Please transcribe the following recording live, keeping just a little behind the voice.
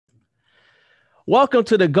Welcome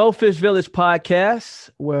to the Go Fish Village podcast,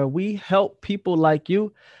 where we help people like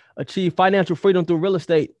you achieve financial freedom through real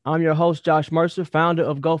estate. I'm your host, Josh Mercer, founder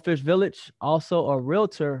of Go Fish Village, also a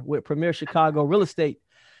realtor with Premier Chicago Real Estate.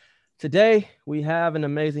 Today, we have an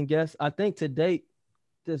amazing guest. I think to date,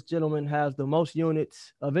 this gentleman has the most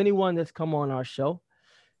units of anyone that's come on our show.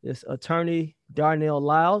 It's attorney Darnell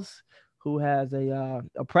Lyles, who has a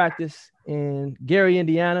practice in Gary,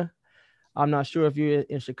 Indiana. I'm not sure if you're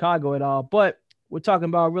in Chicago at all, but we're talking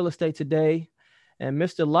about real estate today. And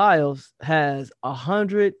Mr. Lyles has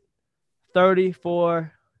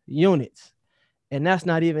 134 units. And that's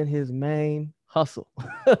not even his main hustle.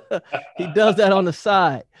 He does that on the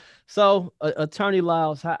side. So, Attorney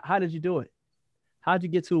Lyles, how did you do it? How did you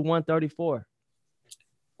get to 134?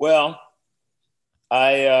 Well,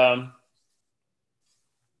 I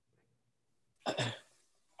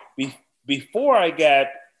before I got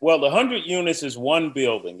the 100 units is one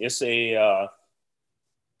building. It's a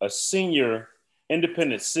senior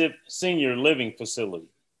independent senior living facility.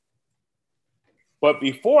 But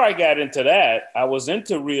before I got into that, I was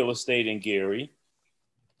into real estate in Gary,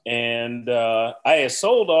 and I had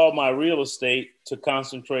sold all my real estate to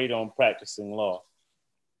concentrate on practicing law.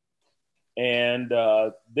 And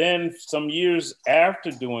then some years after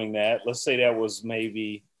doing that, let's say that was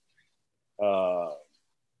maybe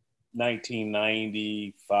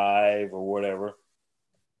 1995 or whatever,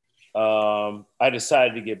 I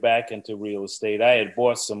decided to get back into real estate. I had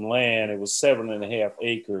bought some land. It was 7.5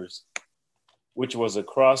 acres, which was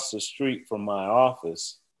across the street from my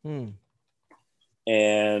office. And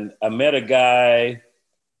I met a guy,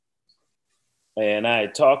 and I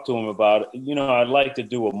had talked to him about, I'd like to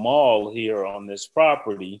do a mall here on this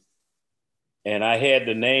property. And I had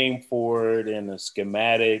the name for it in a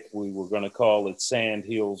schematic. We were going to call it Sand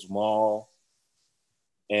Hills Mall.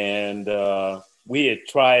 And we had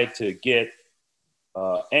tried to get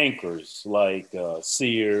anchors like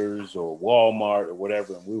Sears or Walmart or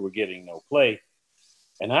whatever, and we were getting no play.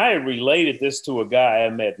 And I had related this to a guy I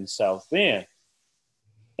met in South Bend.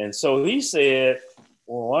 And so he said,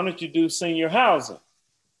 well, why don't you do senior housing?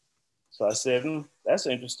 So I said, that's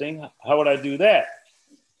interesting. How would I do that?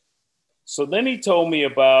 So then he told me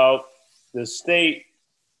about the state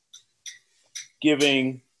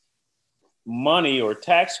giving money or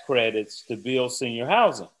tax credits to build senior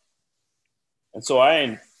housing. And so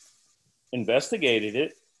I investigated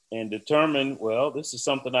it and determined, this is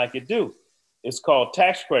something I could do. It's called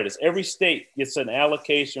tax credits. Every state gets an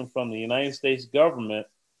allocation from the United States government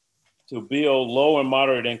to build low and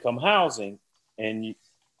moderate income housing, and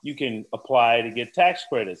you can apply to get tax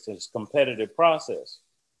credits. It's a competitive process.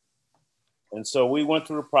 And so we went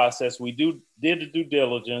through the process. We did the due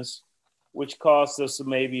diligence, which cost us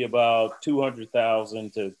maybe about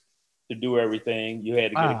 $200,000 to do everything. You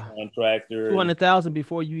had to get a contractor. 200,000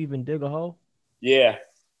 before you even dig a hole? Yeah.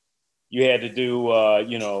 You had to do,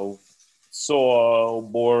 soil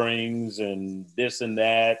borings and this and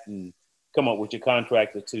that, and come up with your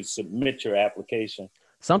contractor to submit your application.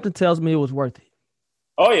 Something tells me it was worth it.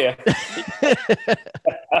 Oh, yeah.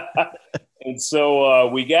 And so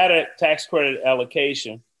we got a tax credit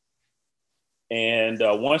allocation. And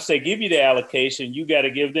once they give you the allocation, you got to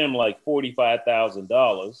give them like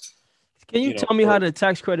 $45,000. Can you tell me how the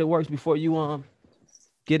tax credit works before you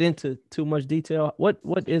get into too much detail?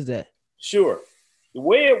 What is that? Sure. The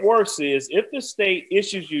way it works is if the state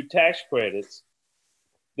issues you tax credits,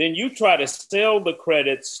 then you try to sell the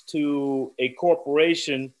credits to a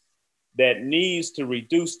corporation that needs to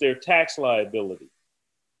reduce their tax liability.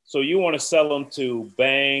 So you want to sell them to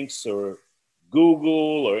banks or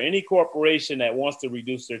Google or any corporation that wants to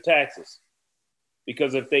reduce their taxes.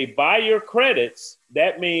 Because if they buy your credits,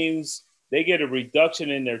 that means they get a reduction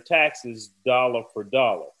in their taxes dollar for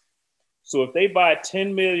dollar. So if they buy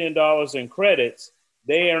 $10 million in credits,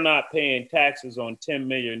 they are not paying taxes on $10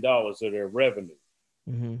 million of their revenue.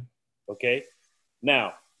 Mm-hmm. Okay.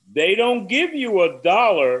 Now, they don't give you a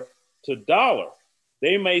dollar to dollar.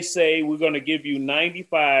 They may say, we're going to give you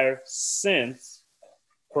 95 cents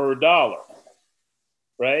per dollar.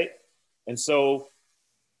 Right. And so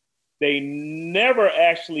they never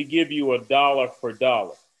actually give you a dollar for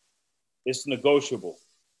dollar. It's negotiable.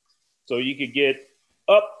 So you could get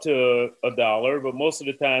up to a dollar, but most of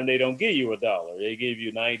the time they don't give you a dollar. They give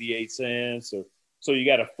you 98 cents. So you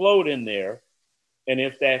got a float in there. And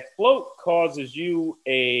if that float causes you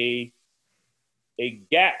a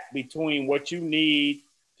gap between what you need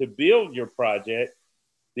to build your project,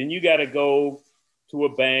 then you got to go to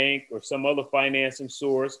a bank or some other financing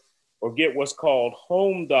source or get what's called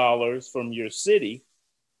home dollars from your city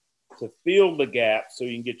to fill the gap so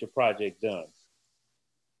you can get your project done.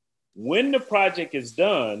 When the project is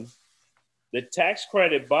done, the tax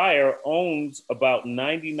credit buyer owns about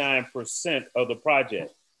 99% of the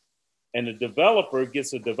project. And the developer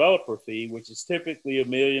gets a developer fee, which is typically $1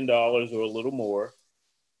 million or a little more,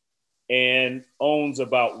 and owns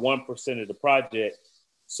about 1% of the project,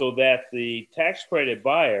 so that the tax credit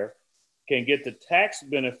buyer can get the tax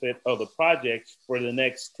benefit of the project for the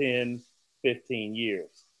next 10, 15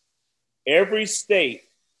 years. Every state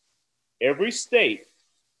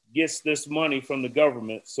gets this money from the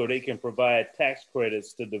government so they can provide tax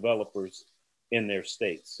credits to developers in their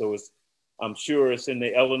states. So I'm sure it's in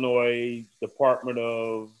the Illinois Department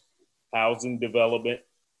of Housing Development.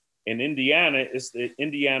 In Indiana, it's the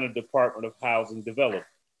Indiana Department of Housing Development,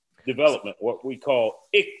 what we call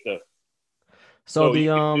ICTA. So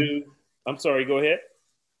I'm sorry, go ahead.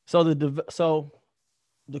 So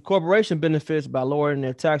the corporation benefits by lowering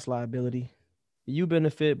their tax liability. You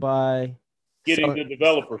benefit by getting the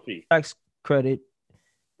developer fee, tax credit.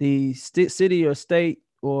 The city or state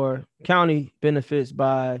or county benefits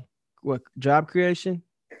by what, job creation?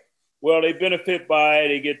 Well, they benefit by,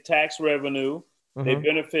 they get tax revenue. They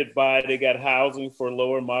benefit by, they got housing for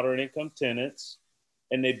lower moderate income tenants.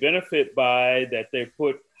 And they benefit by that they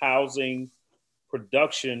put housing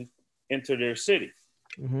production into their city.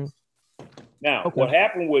 Now, what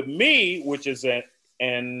happened with me, which is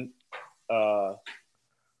an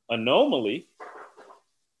anomaly,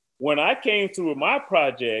 when I came through my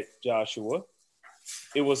project, Joshua,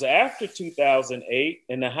 it was after 2008,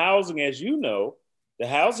 and the housing, as you know, the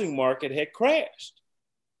housing market had crashed,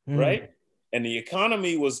 right? And the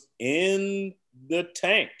economy was in the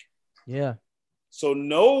tank. Yeah. So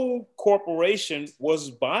no corporation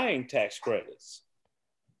was buying tax credits.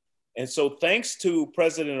 And so thanks to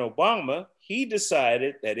President Obama, he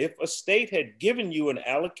decided that if a state had given you an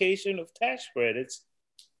allocation of tax credits,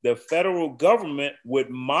 the federal government would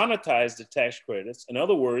monetize the tax credits. In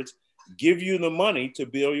other words, give you the money to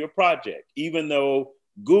build your project, even though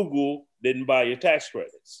Google didn't buy your tax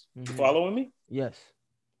credits. You following me? Yes.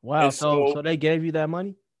 Wow. So they gave you that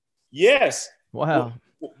money? Yes. Wow.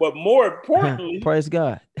 But more importantly, praise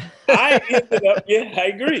God. I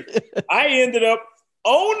agree. I ended up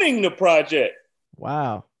owning the project.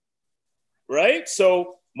 Wow. Right?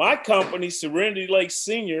 So my company, Serenity Lake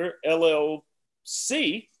Senior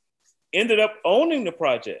LLC, ended up owning the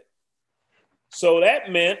project. So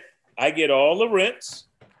that meant I get all the rents,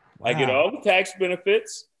 I get all the tax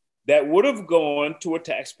benefits that would have gone to a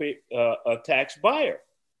tax buyer.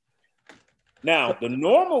 Now, the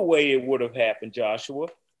normal way it would have happened, Joshua,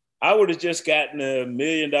 I would have just gotten $1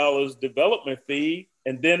 million development fee,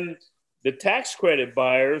 and then the tax credit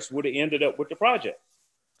buyers would have ended up with the project.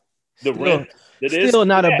 Still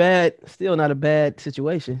not a bad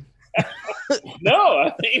situation. No,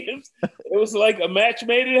 I mean, it was like a match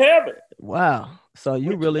made in heaven. Wow. So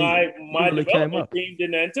my development team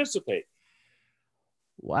didn't anticipate.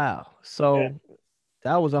 Wow. So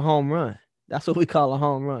that was a home run. That's what we call a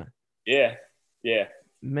home run. Yeah. Yeah.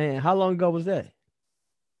 Man, how long ago was that?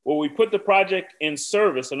 Well, we put the project in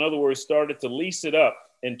service. In other words, started to lease it up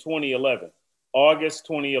in 2011, August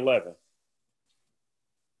 2011.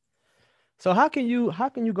 So how can you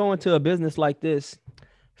go into a business like this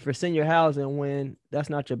for senior housing when that's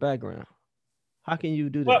not your background? How can you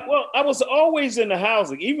do that? Well, I was always in the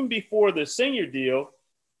housing, even before the senior deal.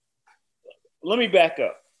 Let me back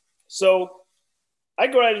up. So I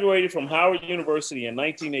graduated from Howard University in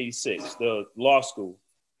 1986, the law school.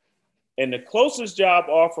 And the closest job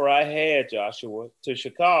offer I had, Joshua, to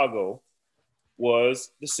Chicago was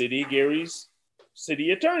the city of Gary's city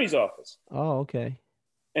attorney's office. Oh, okay.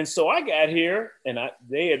 And so I got here, and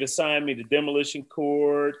they had assigned me to demolition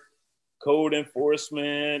court, code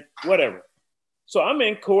enforcement, whatever. So I'm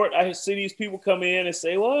in court. I see these people come in and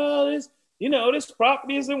say, well, this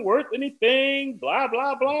property isn't worth anything, blah,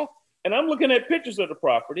 blah, blah. And I'm looking at pictures of the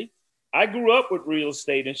property. I grew up with real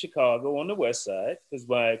estate in Chicago on the west side because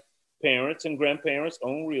my parents and grandparents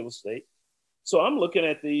own real estate. So I'm looking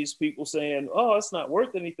at these people saying, oh, it's not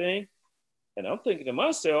worth anything. And I'm thinking to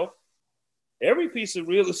myself, every piece of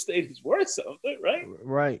real estate is worth something,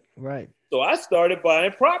 right? Right. So I started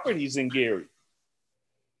buying properties in Gary.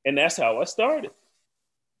 And that's how I started.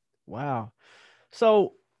 Wow.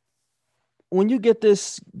 So when you get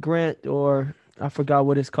this grant, or I forgot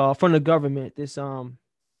what it's called, from the government, this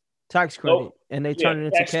tax credit, and they turn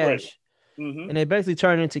it into cash. And they basically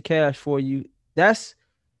turn it into cash for you.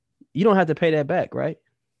 You don't have to pay that back, right?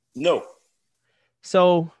 No.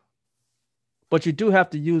 So, but you do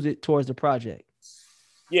have to use it towards the project.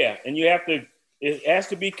 Yeah, and it has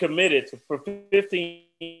to be committed for 15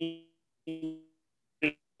 years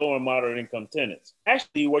low and moderate income tenants.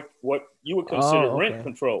 Actually, what you would consider rent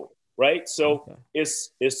control, right? So it's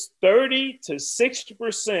 30 to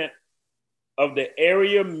 60% of the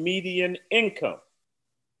area median income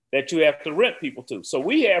that you have to rent people to. So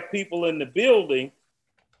we have people in the building,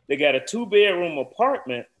 they got a 2-bedroom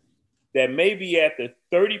apartment that may be at the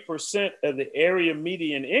 30% of the area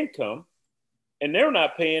median income, and they're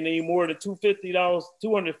not paying any more than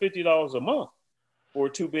 $250 a month for a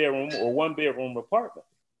 2-bedroom or 1-bedroom apartment.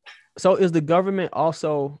 So is the government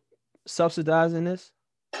also subsidizing this?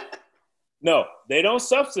 No, they don't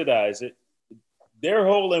subsidize it. Their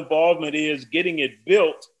whole involvement is getting it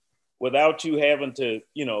built without you having to,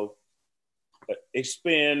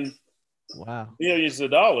 expend billions of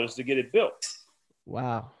dollars to get it built.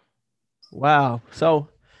 Wow. So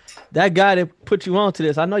that guy that put you on to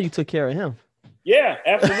this, I know you took care of him. Yeah,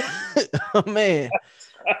 absolutely. Oh, man.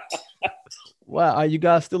 Wow. Are you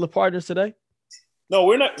guys still partners today? No,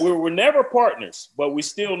 we're not. We're never partners, but we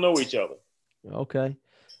still know each other. Okay.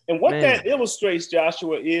 And what that illustrates,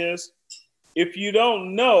 Joshua, is if you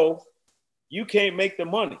don't know, you can't make the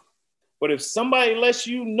money. But if somebody lets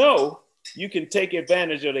you know, you can take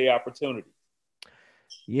advantage of the opportunity.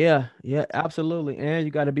 Yeah, absolutely. And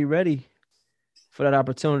you got to be ready for that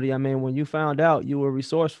opportunity. I mean, when you found out, you were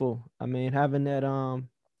resourceful. I mean, having that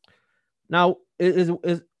now is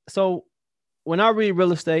so when I read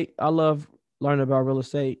real estate, I love learning about real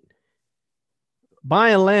estate.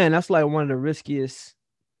 Buying land, that's like one of the riskiest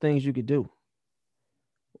things you could do.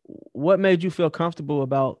 What made you feel comfortable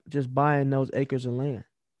about just buying those acres of land?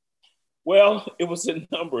 Well, it was a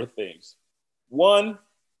number of things. One,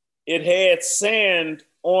 it had sand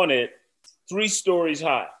on it 3 stories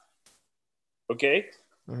high. Okay.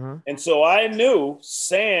 And so I knew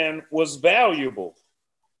sand was valuable.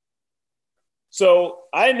 So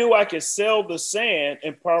I knew I could sell the sand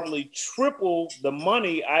and probably triple the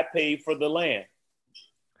money I paid for the land,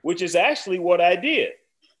 which is actually what I did.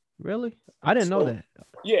 Really? I didn't know that.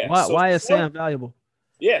 Yeah. Why is sand valuable?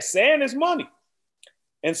 Yeah, sand is money.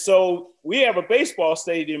 And so we have a baseball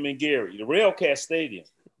stadium in Gary, the Railcat Stadium.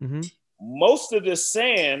 Mm-hmm. Most of the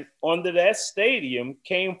sand under that stadium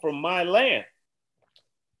came from my land.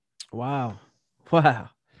 Wow.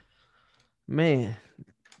 Man,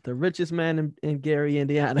 the richest man in Gary,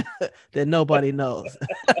 Indiana that nobody knows.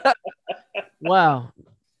 Wow.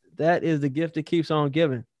 That is the gift that keeps on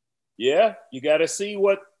giving. Yeah, you got to see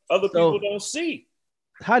what other people don't see.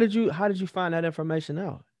 How did you find that information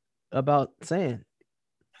out about sand?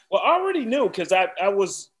 Well, I already knew because I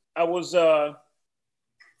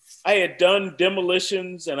had done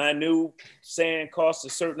demolitions and I knew sand cost a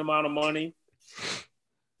certain amount of money,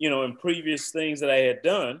 in previous things that I had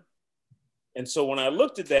done. And so when I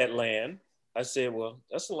looked at that land, I said, well,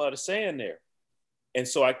 that's a lot of sand there. And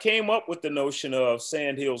so I came up with the notion of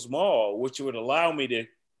Sand Hills Mall, which would allow me to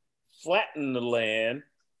flatten the land,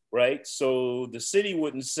 right? So the city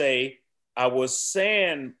wouldn't say I was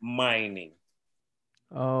sand mining.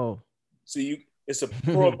 Oh. So it's a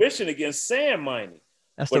prohibition against sand mining.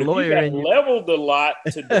 That's but the lawyer. If you got leveled the lot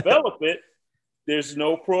to develop it, there's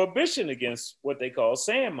no prohibition against what they call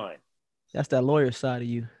sand mining. That's that lawyer side of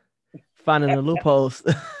you, finding the loopholes.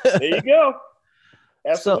 There you go.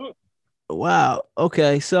 Absolutely. Wow.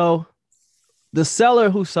 Okay. So the seller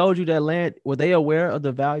who sold you that land, were they aware of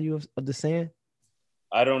the value of the sand?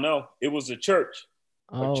 I don't know. It was a church.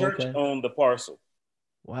 A church owned the parcel.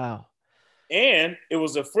 Wow. And it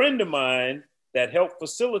was a friend of mine that helped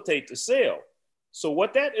facilitate the sale. So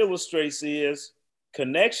what that illustrates is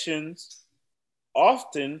connections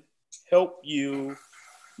often help you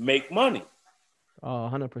make money. Oh,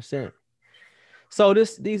 100%. So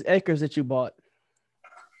these acres that you bought,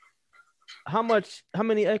 how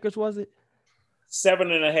many acres was it?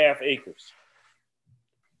 7.5 acres.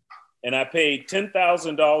 And I paid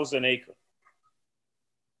 $10,000 an acre.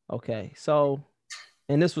 Okay. So,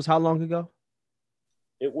 and this was how long ago?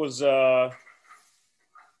 It was, I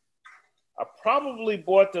probably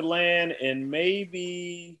bought the land in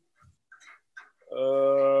maybe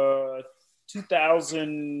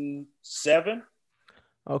 2007.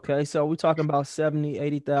 Okay, so we're talking about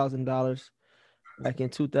 $80,000 back in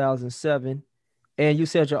 2007, and you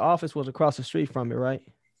said your office was across the street from it, right?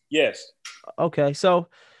 Yes. Okay, so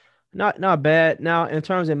not bad. Now, in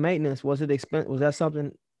terms of maintenance, was that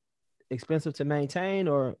something expensive to maintain,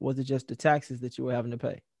 or was it just the taxes that you were having to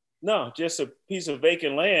pay? No, just a piece of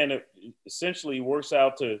vacant land. It essentially works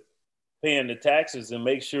out to paying the taxes and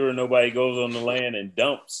make sure nobody goes on the land and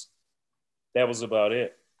dumps. That was about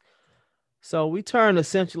it. So we turned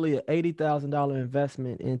essentially an $80,000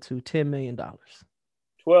 investment into $10 million.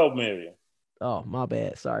 $12 million. Oh, my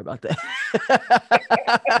bad. Sorry about that.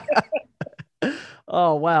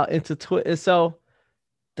 Oh, wow. So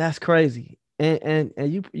that's crazy. And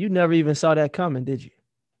you never even saw that coming, did you?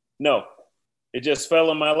 No, it just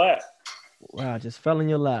fell in my lap. Wow, just fell in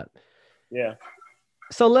your lap. Yeah.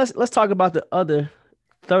 So let's talk about the other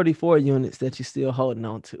 34 units that you're still holding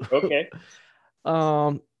on to.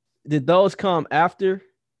 Okay. Did those come after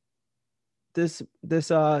this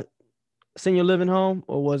senior living home,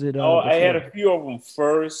 or was it Oh, I had before? a few of them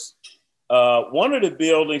first. One of the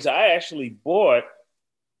buildings I actually bought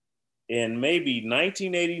in maybe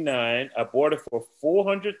 1989. I bought it for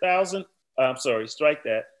 400,000. I'm sorry, strike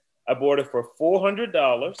that. I bought it for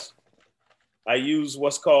 $400. I used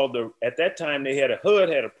what's called at that time they had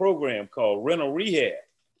a program called rental rehab,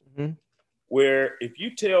 Mm-hmm. where if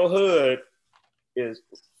you tell HUD is,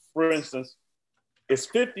 for instance, it's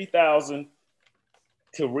 50,000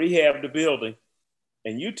 to rehab the building,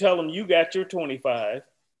 and you tell them you got your 25,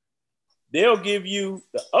 they'll give you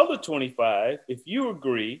the other 25 if you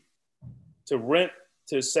agree to rent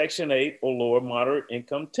to Section 8 or lower moderate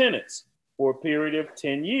income tenants for a period of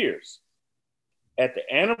 10 years. At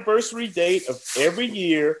the anniversary date of every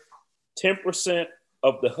year, 10%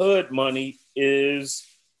 of the HUD money is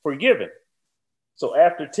forgiven. So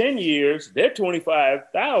after 10 years, their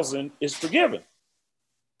 25,000 is forgiven.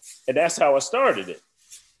 And that's how I started it.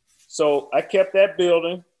 So I kept that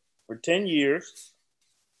building for 10 years.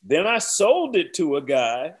 Then I sold it to a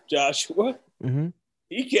guy, Joshua. Mm-hmm.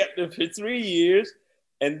 He kept it for 3 years.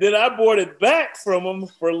 And then I bought it back from him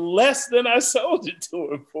for less than I sold it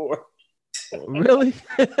to him for. Really?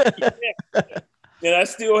 Yeah. And I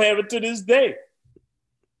still have it to this day.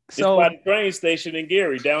 So, it's by the train station in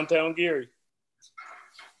Gary, downtown Gary.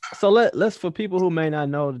 so let's for people who may not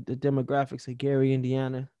know the demographics of Gary,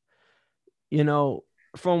 Indiana,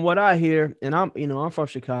 from what I hear, and I'm from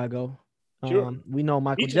Chicago. Sure. We know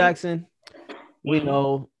Michael Me too. Jackson. We Mhm.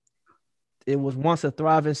 know it was once a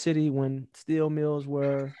thriving city when steel mills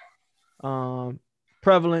were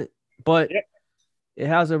prevalent, but Yep. it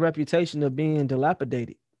has a reputation of being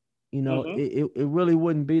dilapidated. Mhm. It really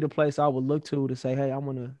wouldn't be the place I would look to say, hey, I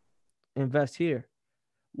want to invest here.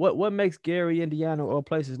 What makes Gary, Indiana, or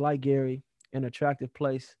places like Gary an attractive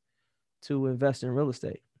place to invest in real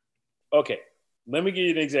estate? Okay. Let me give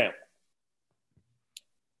you an example.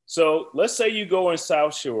 So let's say you go in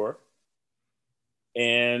South Shore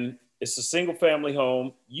and it's a single family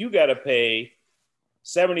home. You got to pay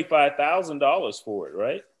 $75,000 for it,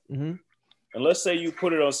 right? Mm-hmm. And let's say you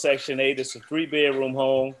put it on Section 8. It's a 3-bedroom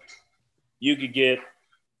home. You could get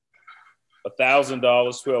 $1,000,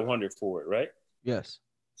 $1,200 for it, right? Yes.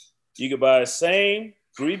 You could buy the same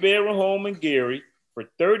 3-bedroom home in Gary for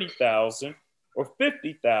 $30,000 or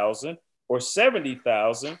 $50,000 or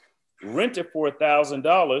 $70,000, rent it for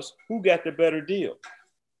 $1,000. Who got the better deal?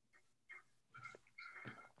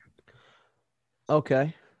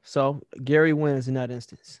 Okay. So Gary wins in that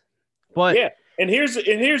instance. But Yeah, and here's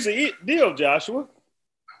the deal, Joshua.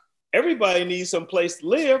 Everybody needs some place to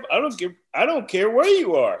live. I don't care where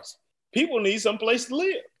you are. People need some place to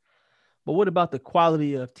live. but what about the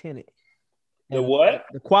quality of tenant? The what?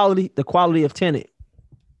 The quality of tenant.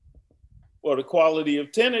 Well, the quality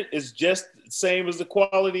of tenant is just the same as the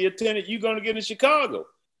quality of tenant you're going to get in Chicago.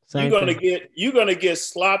 Same You're gonna get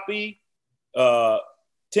sloppy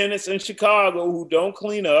tenants in Chicago who don't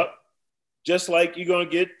clean up, just like you're gonna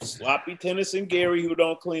get sloppy tenants in Gary who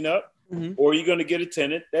don't clean up, Mm-hmm. or you're gonna get a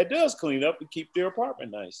tenant that does clean up and keep their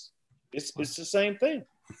apartment nice. It's the same thing.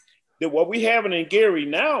 That what we have in Gary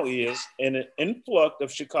now is an influx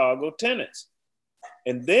of Chicago tenants,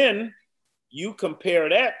 and then you compare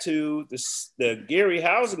that to the Gary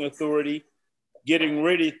Housing Authority getting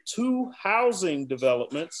ready to housing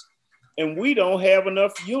developments, and we don't have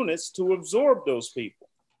enough units to absorb those people.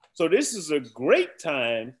 So this is a great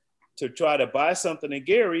time to try to buy something in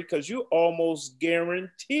Gary because you almost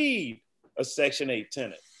guaranteed a Section 8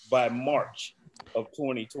 tenant by March of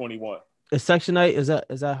 2021. Is Section 8, is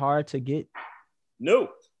that hard to get? No.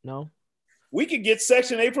 We could get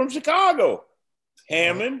Section 8 from Chicago,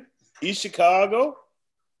 Hammond, East Chicago.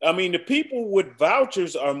 I mean, the people with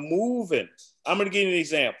vouchers are moving. I'm going to give you an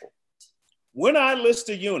example. When I list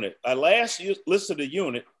a unit, I last listed a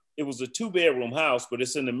unit. It was a 2-bedroom house, but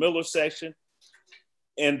it's in the Miller section.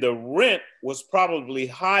 And the rent was probably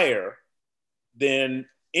higher than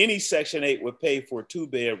any Section 8 would pay for a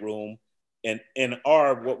 2-bedroom in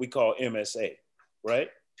our, what we call MSA, right?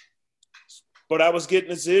 But I was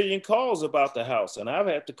getting a zillion calls about the house. And I've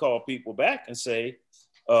had to call people back and say,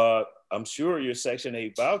 I'm sure your Section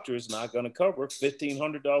 8 voucher is not going to cover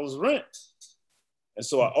 $1,500 rent. And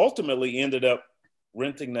so I ultimately ended up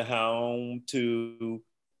renting the home to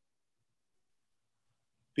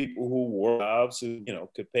people who work jobs who,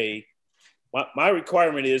 could pay. My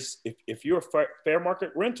requirement is if you're a fair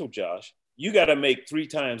market rental, Josh, you got to make 3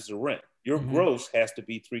 times the rent. Your gross has to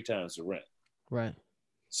be 3 times the rent. Right.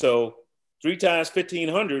 So 3 times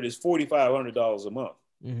 $1,500 is $4,500 a month.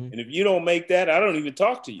 And if you don't make that, I don't even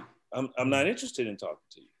talk to you. I'm not interested in talking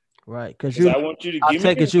to you. Right. Because I want you to give me. I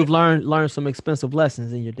take it you've learned some expensive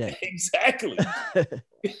lessons in your day. Exactly.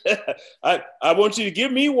 I want you to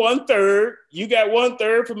give me 1/3. You got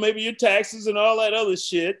 1/3 for maybe your taxes and all that other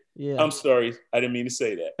shit. Yeah. I'm sorry. I didn't mean to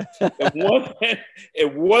say that. and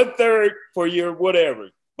 1/3 for your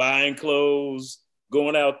whatever, buying clothes,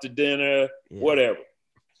 going out to dinner, whatever.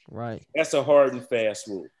 Right. That's a hard and fast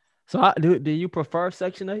rule. So do you prefer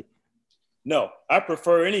Section 8? No, I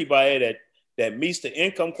prefer anybody that meets the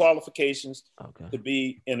income qualifications to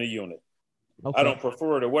be in a unit. Okay. I don't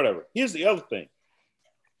prefer it or whatever. Here's the other thing.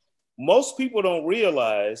 Most people don't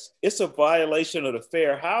realize it's a violation of the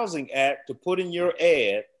Fair Housing Act to put in your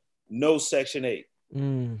ad, no Section 8.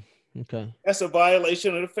 Okay. That's a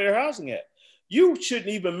violation of the Fair Housing Act. You shouldn't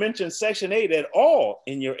even mention Section 8 at all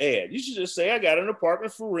in your ad. You should just say, I got an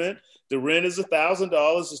apartment for rent. The rent is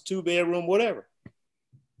 $1,000. It's 2-bedroom, whatever.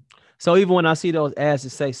 So even when I see those ads that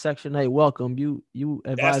say Section 8 welcome, you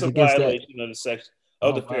advise against that? That's a violation of the section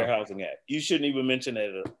of the Fair Housing Act. You shouldn't even mention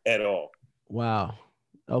that at all. Wow.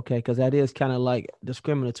 Okay, because that is kind of like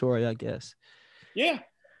discriminatory, I guess. Yeah.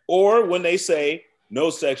 Or when they say no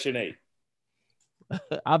Section 8.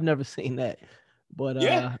 I've never seen that. But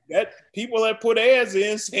that people that put ads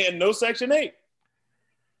in saying no Section 8.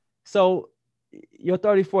 So your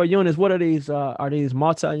 34 units, what are these? Are these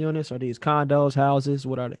multi-units? Are these condos, houses?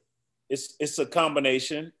 What are they? It's a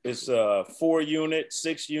combination. It's 4-unit,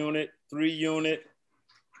 6-unit, 3-unit,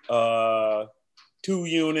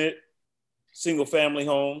 2-unit, single family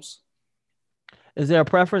homes. Is there a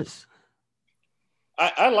preference?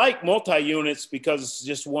 I like multi-units because it's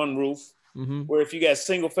just one roof. Where if you got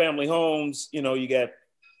single family homes, you got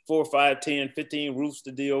 4, 5, 10, 15 roofs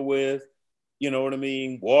to deal with. You know what I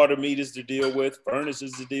mean? Water meters to deal with,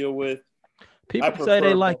 furnaces to deal with. People say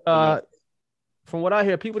they like, from what I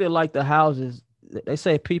hear, people that like the houses, they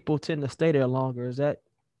say people tend to stay there longer. Is that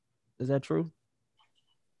true?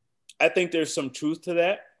 I think there's some truth to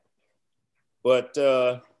that, but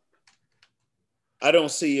I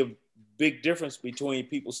don't see a big difference between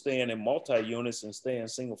people staying in multi-units and staying in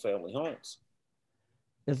single-family homes.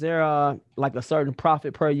 Is there like a certain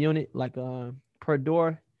profit per unit, like per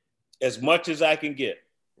door? As much as I can get.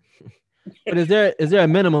 But is there a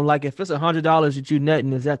minimum? Like if it's $100 that you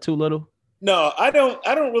netting, is that too little? No, I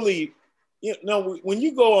don't really. When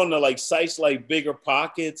you go on the like sites like Bigger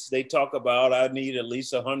Pockets, they talk about I need at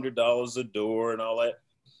least $100 a door and all that.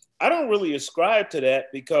 I don't really ascribe to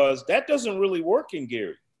that because that doesn't really work in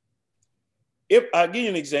Gary. If I'll give you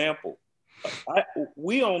an example,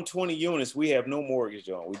 we own 20 units. We have no mortgage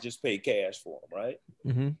on. We just pay cash for them, right?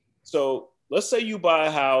 Mm-hmm. So let's say you buy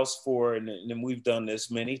a house and we've done this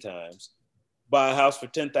many times. Buy a house for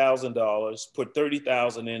 $10,000, put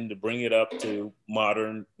 $30,000 in to bring it up to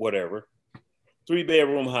modern whatever.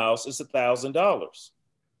 3-bedroom house is $1,000.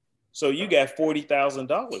 So you got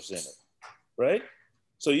 $40,000 in it, right?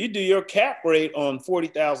 So you do your cap rate on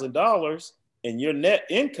 $40,000 and your net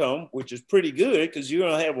income, which is pretty good because you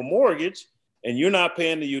don't have a mortgage and you're not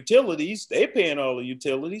paying the utilities. They're paying all the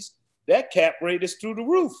utilities. That cap rate is through the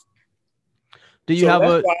roof. Do you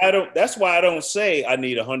have that's why I don't say I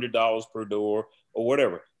need $100 per door or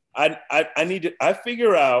whatever. I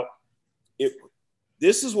figure out if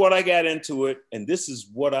this is what I got into it and this is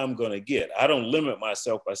what I'm going to get. I don't limit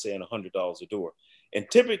myself by saying $100 a door. And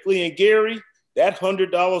typically in Gary, that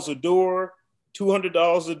 $100 a door,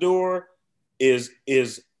 $200 a door is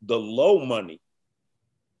the low money.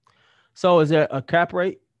 So is there a cap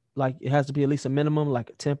rate? Like it has to be at least a minimum, like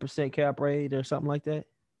a 10% cap rate or something like that?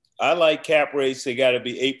 I like cap rates. They got to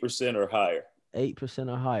be 8% or higher.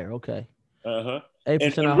 8% or higher. Okay. 8%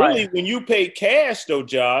 and or really, higher. When you pay cash, though,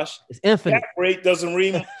 Josh, it's infinite. Cap rate doesn't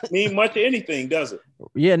mean much of anything, does it?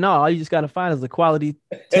 Yeah, no. All you just got to find is a quality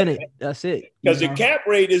tenant. That's it. Because your cap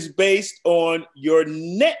rate is based on your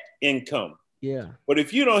net income. Yeah. But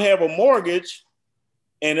if you don't have a mortgage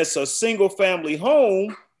and it's a single family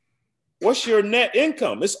home, what's your net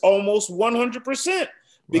income? It's almost 100%.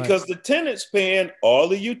 Because the tenant's paying all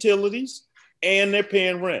the utilities and they're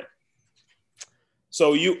paying rent.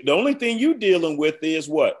 So the only thing you're dealing with is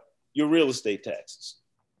what? Your real estate taxes.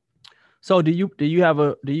 So do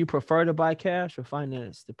you prefer to buy cash or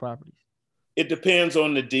finance the properties? It depends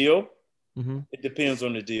on the deal. Mm-hmm. It depends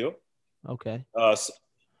on the deal. Okay.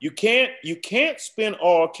 you can't spend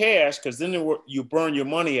all cash because then you burn your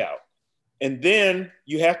money out. And then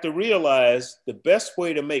you have to realize the best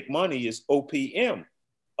way to make money is OPM,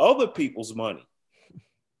 other people's money,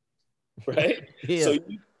 right? Yeah. So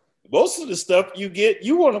most of the stuff you get,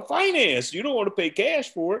 you want to finance. You don't want to pay cash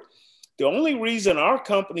for it. The only reason our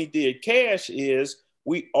company did cash is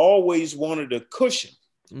we always wanted a cushion.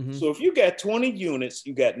 Mm-hmm. So if you got 20 units,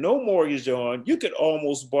 you got no mortgage on, you could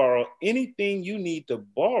almost borrow anything you need to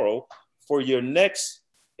borrow for your next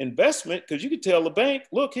investment, because you could tell the bank,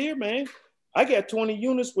 look here, man, I got 20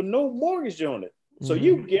 units with no mortgage on it. So Mm-hmm.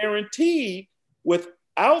 you guaranteed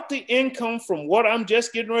without the income from what I'm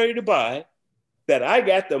just getting ready to buy, that I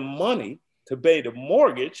got the money to pay the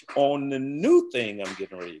mortgage on the new thing I'm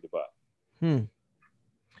getting ready to buy.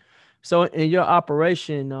 So in your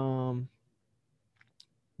operation,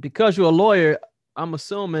 because you're a lawyer, I'm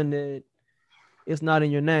assuming that it's not in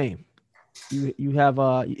your name. You have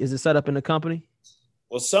is it set up in the company?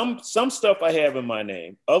 Well, some stuff I have in my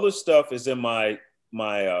name. Other stuff is in my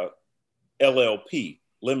LLP,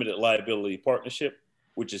 Limited Liability Partnership,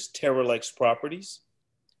 which is Terralex Properties.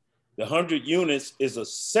 The 100 units is a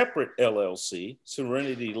separate LLC,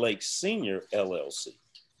 Serenity Lake Senior LLC.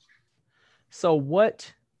 So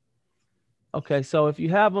what? Okay, so if you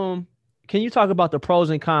have them, can you talk about the pros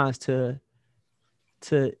and cons to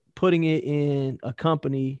putting it in a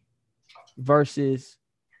company versus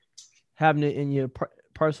having it in your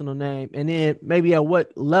personal name? And then maybe at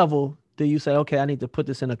what level do you say, okay, I need to put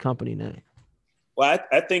this in a company name? Well,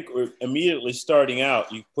 I think we're immediately starting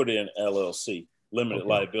out, you put it in LLC, Limited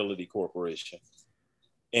Liability Corporation.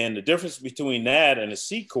 And the difference between that and a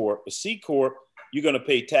C Corp, you're going to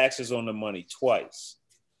pay taxes on the money twice.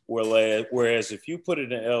 Whereas if you put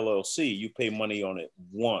it in LLC, you pay money on it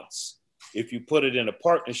once. If you put it in a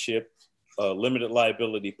partnership, limited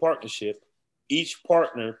liability partnership, each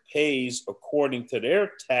partner pays according to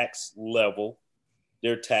their tax level,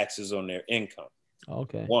 their taxes on their income.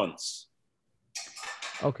 Okay. Once.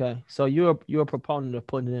 Okay. So you're a proponent of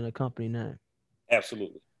putting it in a company name.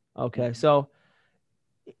 Absolutely. Okay. So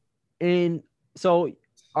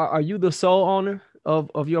are you the sole owner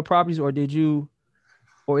of your properties,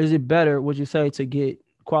 or is it better, would you say, to get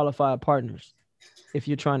qualified partners if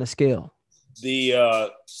you're trying to scale?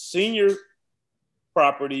 The senior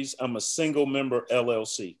properties, I'm a single member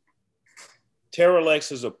LLC.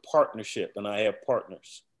 Terralex is a partnership, and I have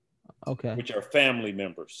partners. Okay. Which are family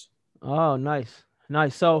members. Oh, nice.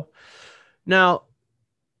 So now,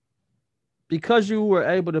 because you were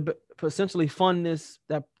able to essentially fund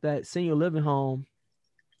that senior living home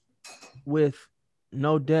with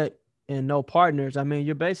no debt and no partners, I mean,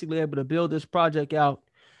 you're basically able to build this project out,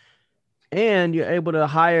 and you're able to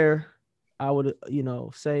hire, I would,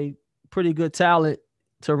 say, pretty good talent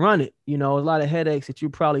to run it. A lot of headaches that you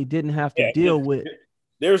probably didn't have to deal with.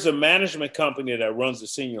 There's a management company that runs the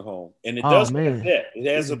senior home, and it does have debt.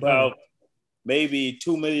 It has about maybe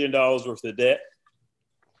 $2 million worth of debt.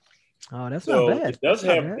 Oh, that's not bad. It does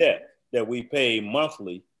have debt that we pay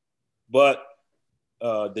monthly, but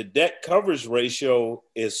the debt coverage ratio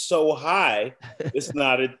is so high, it's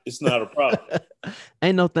not a problem.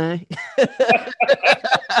 Ain't no thing.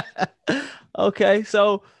 Okay,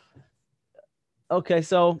 so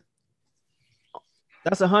that's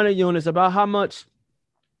 100 units. About how much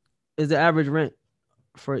is the average rent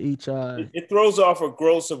for each? It throws off a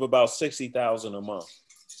gross of about $60,000 a month.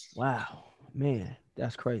 Wow, man,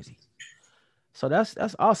 that's crazy. So that's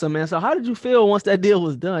awesome, man. So how did you feel once that deal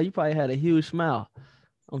was done? You probably had a huge smile,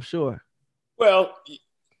 I'm sure. Well,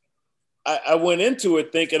 I went into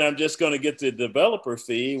it thinking I'm just going to get the developer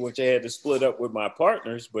fee, which I had to split up with my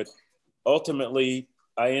partners, but ultimately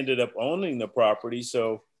I ended up owning the property.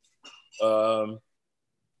 So it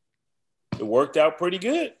worked out pretty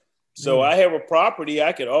good. So I have a property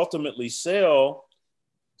I could ultimately sell.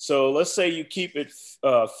 So let's say you keep it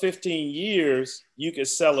 15 years, you could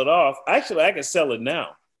sell it off. Actually, I could sell it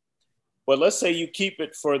now. But let's say you keep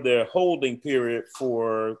it for the holding period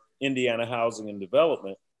for Indiana Housing and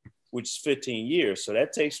Development, which is 15 years. So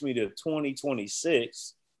that takes me to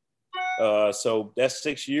 2026. So that's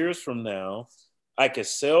 6 years from now. I could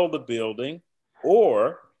sell the building,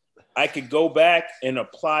 or I could go back and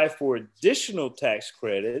apply for additional tax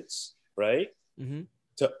credits, right? Mm-hmm.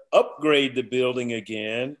 To upgrade the building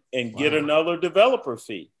again and get another developer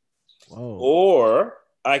fee. Whoa. Or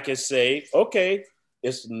I could say, okay,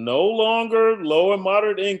 it's no longer low and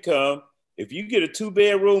moderate income. If you get a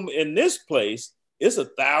 2-bedroom in this place, it's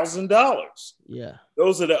 $1,000. Yeah.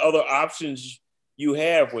 Those are the other options you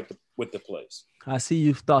have with the place. I see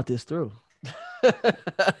you've thought this through. You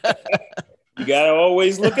got to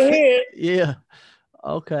always look ahead. Yeah.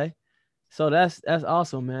 Okay. So that's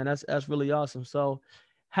awesome, man. That's really awesome. So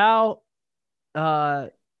how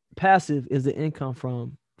passive is the income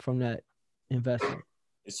from that investment?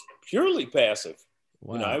 It's purely passive.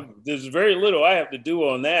 Wow. There's very little I have to do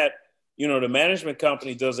on that. The management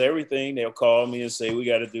company does everything. They'll call me and say, we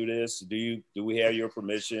got to do this. Do we have your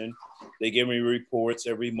permission? They give me reports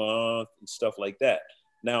every month and stuff like that.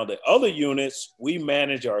 Now, the other units, we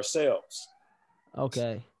manage ourselves.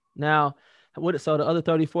 Okay. Now, so the other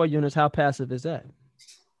 34 units, how passive is that?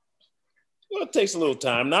 Well, it takes a little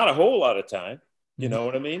time, not a whole lot of time. You know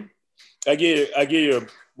what I mean? I give you a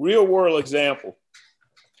real world example.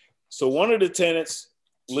 So one of the tenants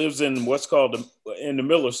lives in what's called in the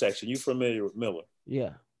Miller section. You familiar with Miller?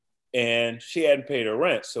 Yeah. And she hadn't paid her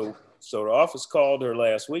rent. So the office called her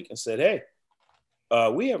last week and said, hey,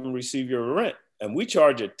 we haven't received your rent. And we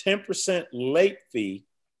charge a 10% late fee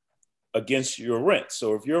against your rent.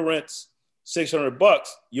 So if your rent's $600,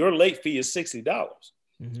 your late fee is $60.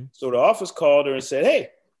 Mm-hmm. So the office called her and said, hey,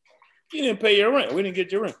 you didn't pay your rent. We didn't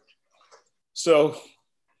get your rent. So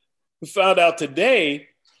we found out today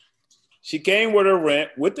she came with her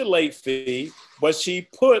rent with the late fee, but she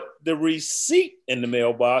put the receipt in the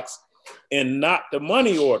mailbox and not the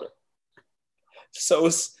money order. So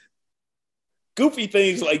it's goofy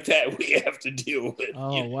things like that we have to deal with.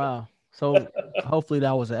 Oh, wow. So hopefully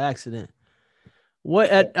that was an accident.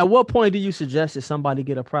 At what point do you suggest that somebody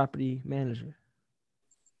get a property manager?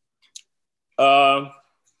 Because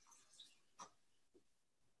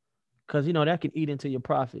that can eat into your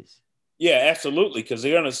profits. Yeah, absolutely. Because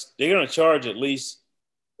they're gonna charge at least.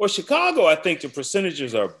 Well, Chicago, I think the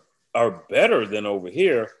percentages are better than over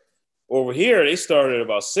here. Over here, they started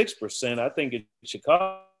about 6%. I think in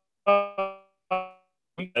Chicago,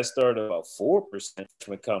 that started about 4%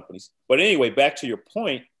 from companies. But anyway, back to your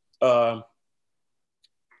point, I'd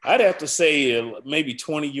have to say maybe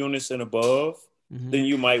 20 units and above. Mm-hmm. Then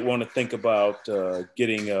you might want to think about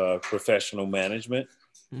getting professional management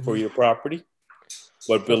for your property.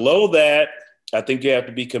 But below that, I think you have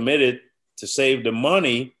to be committed to save the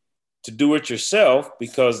money to do it yourself,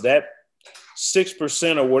 because that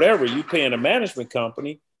 6% or whatever you pay in a management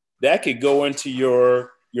company, that could go into your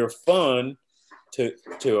fund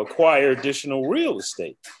to acquire additional real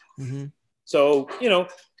estate. Mm-hmm. So,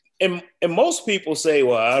 and most people say,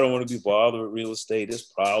 well, I don't want to be bothered with real estate. There's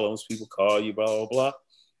problems. People call you, blah, blah, blah.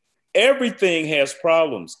 Everything has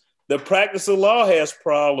problems. The practice of law has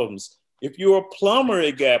problems. If you're a plumber,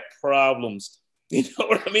 it got problems. You know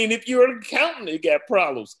what I mean? If you're an accountant, it got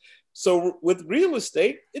problems. So with real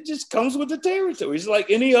estate, it just comes with the territory. It's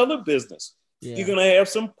like any other business. Yeah. You're going to have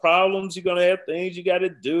some problems. You're going to have things you got to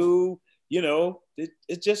do.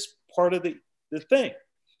 It's just part of the thing.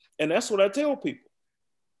 And that's what I tell people.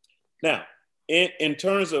 Now, in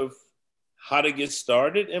terms of how to get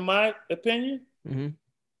started, in my opinion,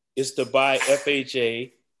 is to buy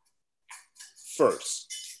FHA first.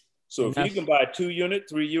 So if you can buy a 2-unit,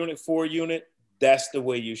 3-unit, 4-unit, that's the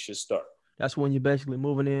way you should start. That's when you're basically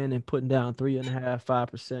moving in and putting down 3.5%,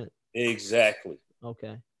 5%. Exactly.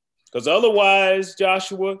 Okay. Because otherwise,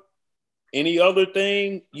 Joshua, any other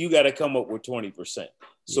thing, you got to come up with 20%.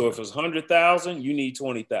 So if it's 100,000, you need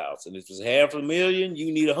 20,000. If it's $500,000,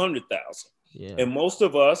 you need 100,000. Yeah. And most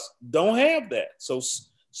of us don't have that. So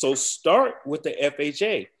start with the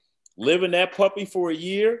FHA. Live in that puppy for a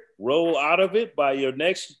year, roll out of it, buy your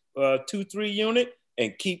next 2-3 unit,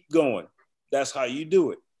 and keep going. That's how you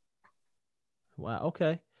do it. Wow.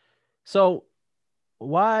 Okay. So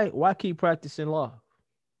why keep practicing law?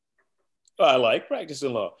 I like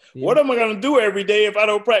practicing law. Yeah. What am I going to do every day if I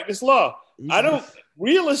don't practice law?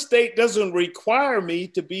 Real estate doesn't require me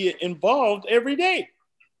to be involved every day.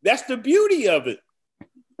 That's the beauty of it.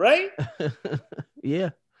 Right? Yeah.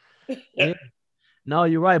 No,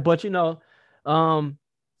 you're right. But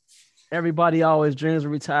everybody always dreams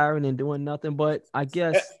of retiring and doing nothing. But I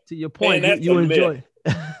guess to your point, you enjoy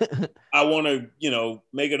it. I want to,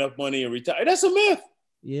 make enough money and retire. That's a myth.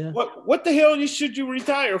 Yeah. What the hell should you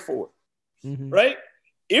retire for? Mm-hmm. Right?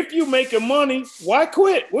 If you're making money, why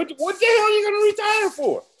quit? What the hell are you going to retire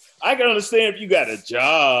for? I can understand if you got a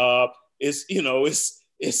job. It's a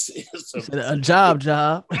job,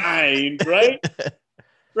 fine, right?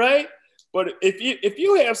 Right? But if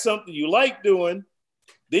you have something you like doing,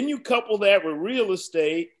 then you couple that with real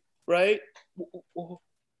estate, right?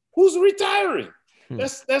 Who's retiring?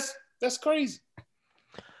 That's crazy.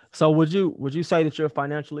 So would you say that you're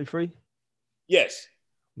financially free? Yes.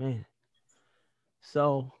 Man.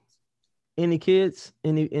 So any kids?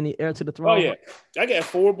 Any heir to the throne? Oh yeah. I got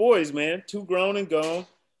 4 boys, man. 2 grown and gone.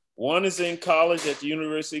 One is in college at the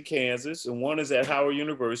University of Kansas, and one is at Howard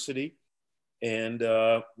University. And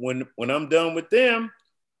when I'm done with them,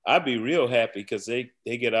 I'd be real happy because they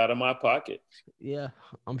get out of my pocket. Yeah,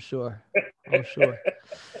 I'm sure. I'm sure.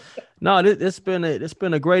 No, it's been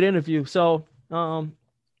a great interview. So,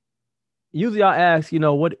 usually I ask,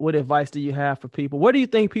 what advice do you have for people? Where do you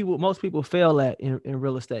think most people fail at in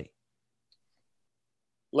real estate?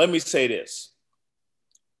 Let me say this.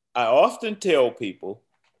 I often tell people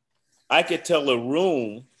I could tell a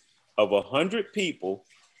room of 100 people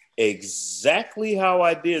exactly how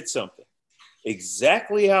I did something,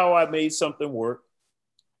 exactly how I made something work.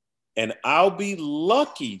 And I'll be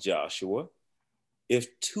lucky, Joshua,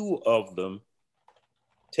 if 2 of them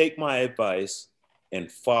take my advice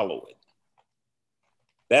and follow it.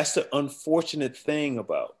 That's the unfortunate thing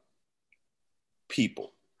about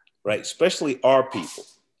people, right? Especially our people,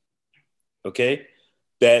 okay?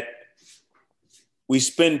 That we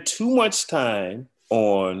spend too much time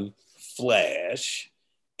on flash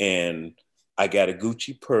and I got a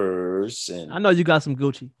Gucci purse and I know you got some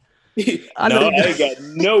Gucci. no, I ain't got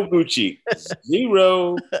no Gucci.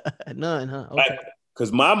 0. None, huh? Okay.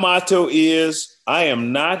 Because my motto is I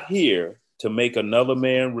am not here to make another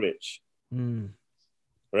man rich.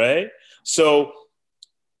 Right? So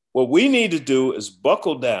what we need to do is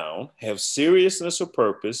buckle down, have seriousness of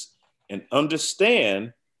purpose, and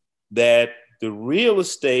understand that the real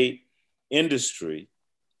estate industry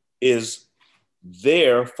is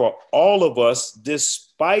there for all of us,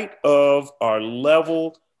 despite of our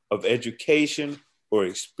level of education or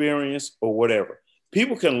experience or whatever.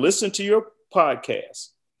 People can listen to your podcast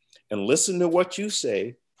and listen to what you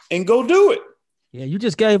say and go do it. Yeah, you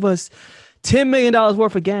just gave us $10 million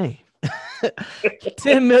worth of game.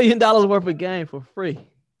 $10 million worth of game for free.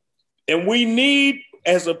 And we need,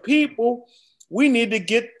 as a people, we need to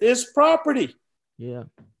get this property. Yeah.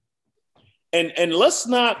 And let's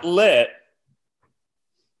not let,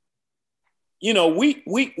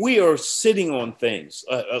 we are sitting on things.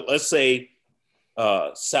 Let's say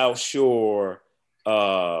South Shore,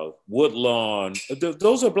 Woodlawn.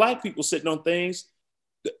 Those are Black people sitting on things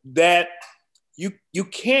that you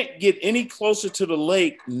can't get any closer to the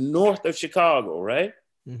lake north of Chicago, right?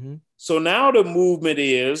 Mm-hmm. So now the movement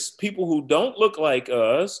is people who don't look like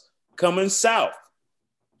us coming south.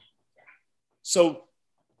 So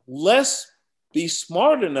let's be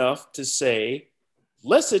smart enough to say,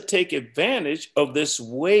 let's take advantage of this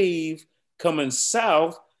wave coming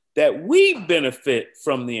south, that we benefit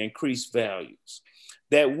from the increased values,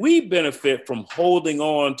 that we benefit from holding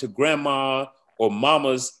on to grandma or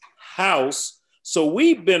mama's house. So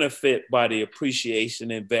we benefit by the appreciation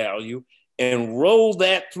in value and roll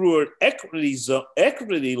that through an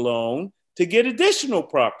equity loan to get additional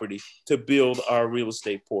property to build our real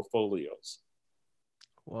estate portfolios.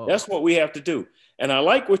 Whoa. That's what we have to do. And I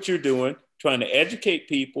like what you're doing, trying to educate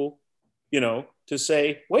people, to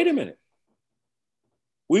say, wait a minute.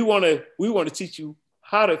 We want to teach you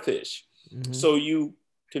how to fish, so you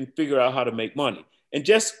can figure out how to make money. And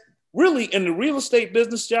just really in the real estate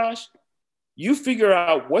business, Josh, you figure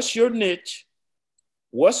out what's your niche,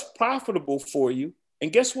 what's profitable for you.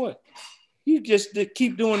 And guess what? You just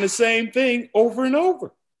keep doing the same thing over and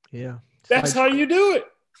over. Yeah. That's how you do it.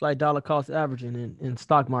 It's like dollar cost averaging in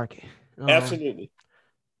stock market. Absolutely.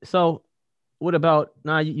 So what about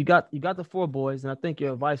now? You got the 4 boys, and I think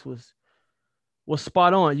your advice was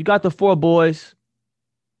spot on. You got the 4 boys.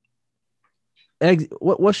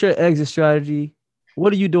 What's your exit strategy?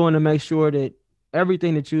 What are you doing to make sure that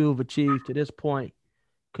everything that you've achieved to this point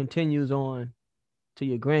continues on to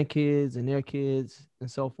your grandkids and their kids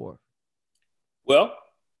and so forth? Well,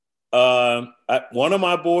 one of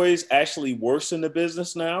my boys actually works in the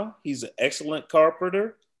business now. He's an excellent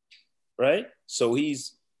carpenter, right? So he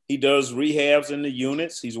does rehabs in the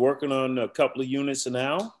units. He's working on a couple of units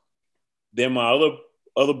now. Then my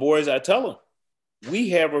other boys, I tell them, we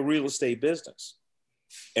have a real estate business.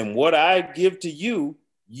 And what I give to you,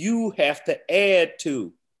 you have to add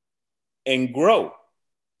to and grow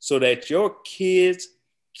so that your kids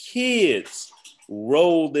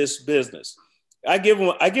roll this business. I give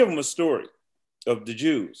them a story of the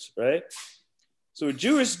Jews, right? So a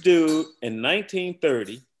Jewish dude in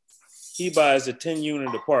 1930, he buys a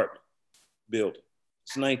 10-unit apartment building.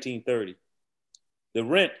 It's 1930. The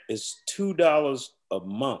rent is $2 a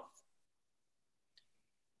month.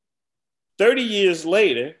 30 years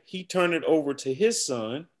later, he turned it over to his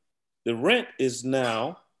son. The rent is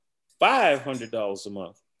now $500 a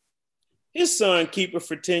month. His son keep it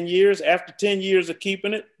for 10 years. After 10 years of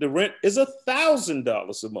keeping it, the rent is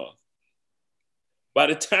 $1,000 a month. By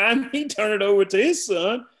the time he turned it over to his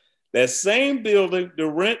son, that same building, the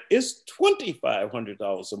rent is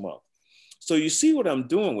 $2,500 a month. So you see what I'm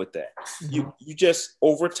doing with that. Mm-hmm. You just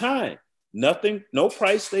over time, no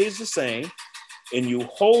price stays the same, and you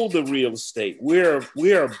hold the real estate. We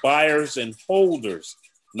are buyers and holders,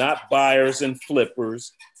 not buyers and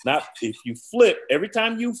flippers. Not if you flip, every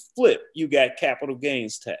time you flip, you got capital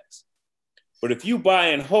gains tax. But if you buy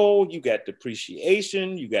and hold, you got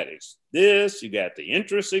depreciation, you got this, you got the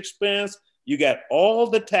interest expense, you got all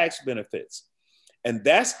the tax benefits. And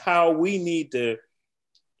that's how we need to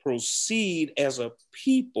proceed as a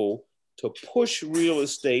people to push real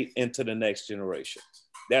estate into the next generation.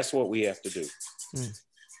 That's what we have to do.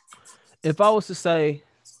 If I was to say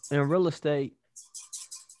in real estate,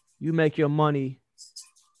 you make your money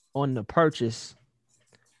on the purchase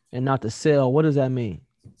and not the sale, what does that mean?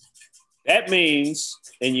 That means,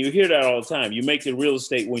 and you hear that all the time, you make the real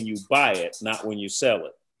estate when you buy it, not when you sell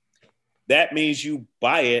it. That means you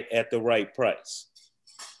buy it at the right price.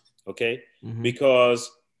 Okay? Mm-hmm.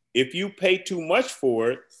 Because if you pay too much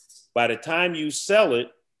for it, by the time you sell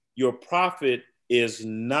it, your profit is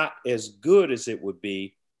not as good as it would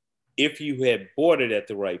be if you had bought it at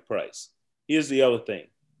the right price. Here's the other thing.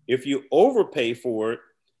 If you overpay for it,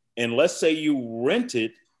 and let's say you rent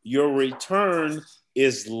it, your return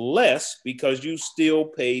is less because you still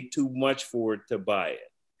paid too much for it to buy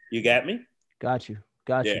it. You got me? Got you.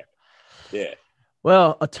 Yeah.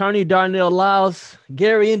 Well, attorney Darnell Lyles,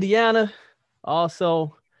 Gary, Indiana,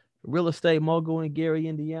 also real estate mogul in Gary,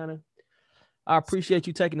 Indiana. I appreciate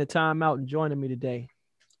you taking the time out and joining me today.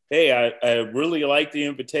 Hey, I really like the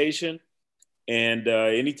invitation. And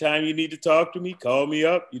anytime you need to talk to me, call me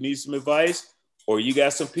up. You need some advice, or you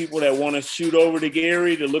got some people that want to shoot over to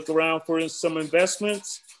Gary to look around for some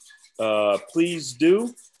investments, please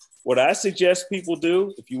do. What I suggest people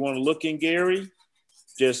do, if you want to look in Gary,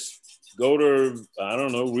 just go to,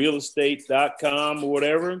 realestate.com or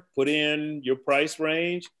whatever, put in your price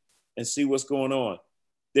range and see what's going on.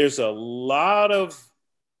 There's a lot of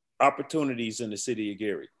opportunities in the city of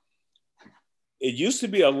Gary. It used to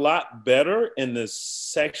be a lot better in the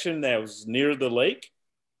section that was near the lake,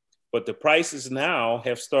 but the prices now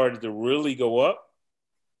have started to really go up.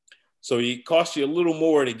 So it costs you a little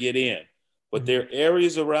more to get in. But there are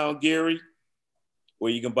areas around Gary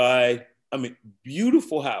where you can buy,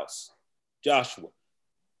 beautiful house, Joshua,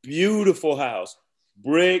 beautiful house,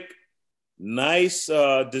 brick, nice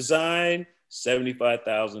design,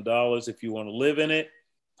 $75,000 if you want to live in it,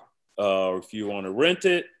 or if you want to rent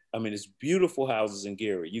it. It's beautiful houses in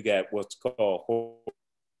Gary. You got what's called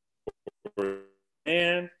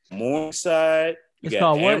Man, Morningside. You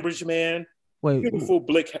got Ambridge Man. Wait, beautiful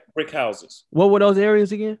brick houses. What were those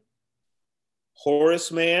areas again?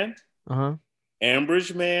 Horace Man,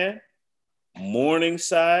 Ambridge Man,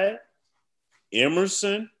 Morningside,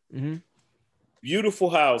 Emerson. Mm-hmm. Beautiful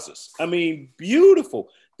houses. Beautiful.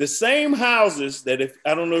 The same houses that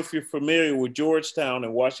I don't know if you're familiar with Georgetown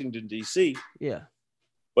and Washington, D.C. Yeah.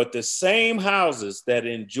 But the same houses that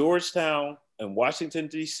in Georgetown and Washington,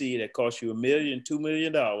 D.C. that cost you $1 million, $2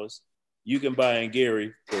 million, you can buy in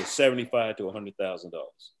Gary for $75,000 to $100,000.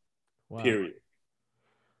 Wow. Period.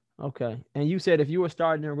 Okay. And you said if you were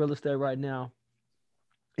starting in real estate right now,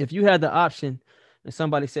 if you had the option and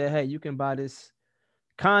somebody said, hey, you can buy this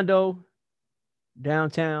condo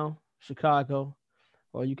downtown Chicago,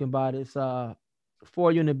 or you can buy this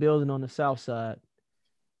 4-unit building on the south side,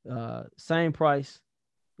 same price,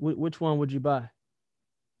 which one would you buy?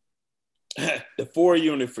 The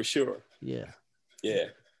 4-unit for sure. Yeah.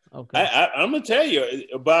 Okay. I'm gonna tell you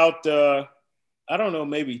about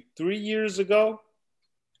maybe 3 years ago.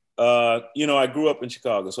 I grew up in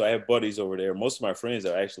Chicago, so I have buddies over there. Most of my friends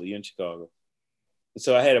are actually in Chicago. And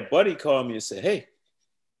so I had a buddy call me and say, hey,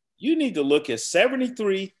 you need to look at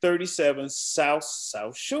 7337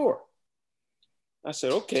 South Shore. I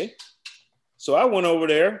said, okay. So I went over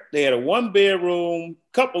there. They had a 1-bedroom,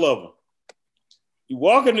 couple of them. You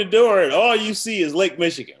walk in the door and all you see is Lake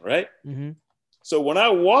Michigan, right? Mm-hmm. So when I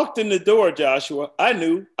walked in the door, Joshua, I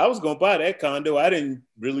knew I was going to buy that condo. I didn't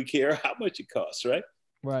really care how much it cost, right?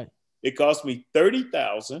 Right. It cost me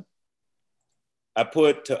 $30,000.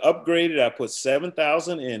 To upgrade it, I put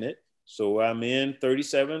 $7,000 in it. So I'm in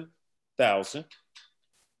 $37,000.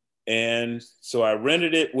 And so I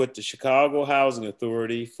rented it with the Chicago Housing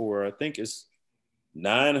Authority for, I think it's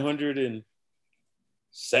 $970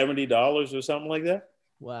 or something like that.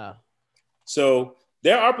 Wow. So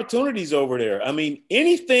there are opportunities over there.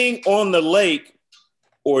 Anything on the lake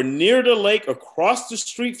or near the lake, across the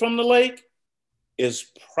street from the lake, is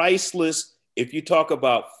priceless if you talk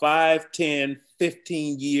about 5, 10,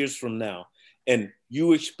 15 years from now. And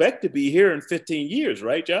you expect to be here in 15 years,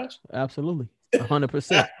 right, Josh? Absolutely.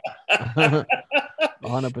 100%.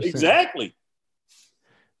 100%. Exactly.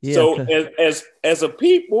 Yeah, So as a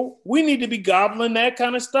people, we need to be gobbling that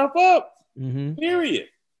kind of stuff up. Period.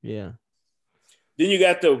 Yeah. Then you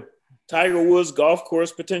got the Tiger Woods golf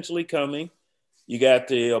course potentially coming. You got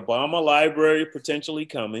the Obama Library potentially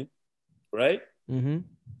coming, right?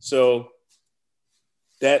 So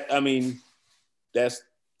that's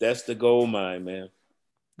the gold mine, man.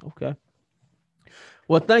 Okay.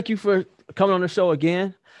 Well, thank you for coming on the show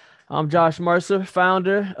again. I'm Josh Mercer,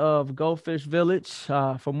 founder of Go Fish Village.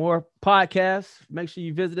 For more podcasts, make sure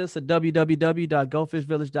you visit us at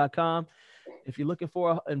www.gofishvillage.com. If you're looking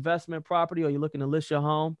for an investment property or you're looking to list your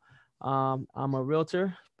home, I'm a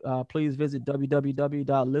realtor. Please visit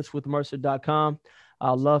www.listwithmercer.com.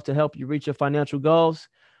 I'd love to help you reach your financial goals.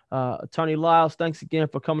 Attorney Lyles, thanks again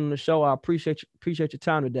for coming on the show. I appreciate your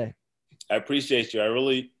time today. I appreciate you. I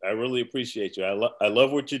really appreciate you. I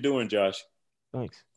love what you're doing, Josh. Thanks.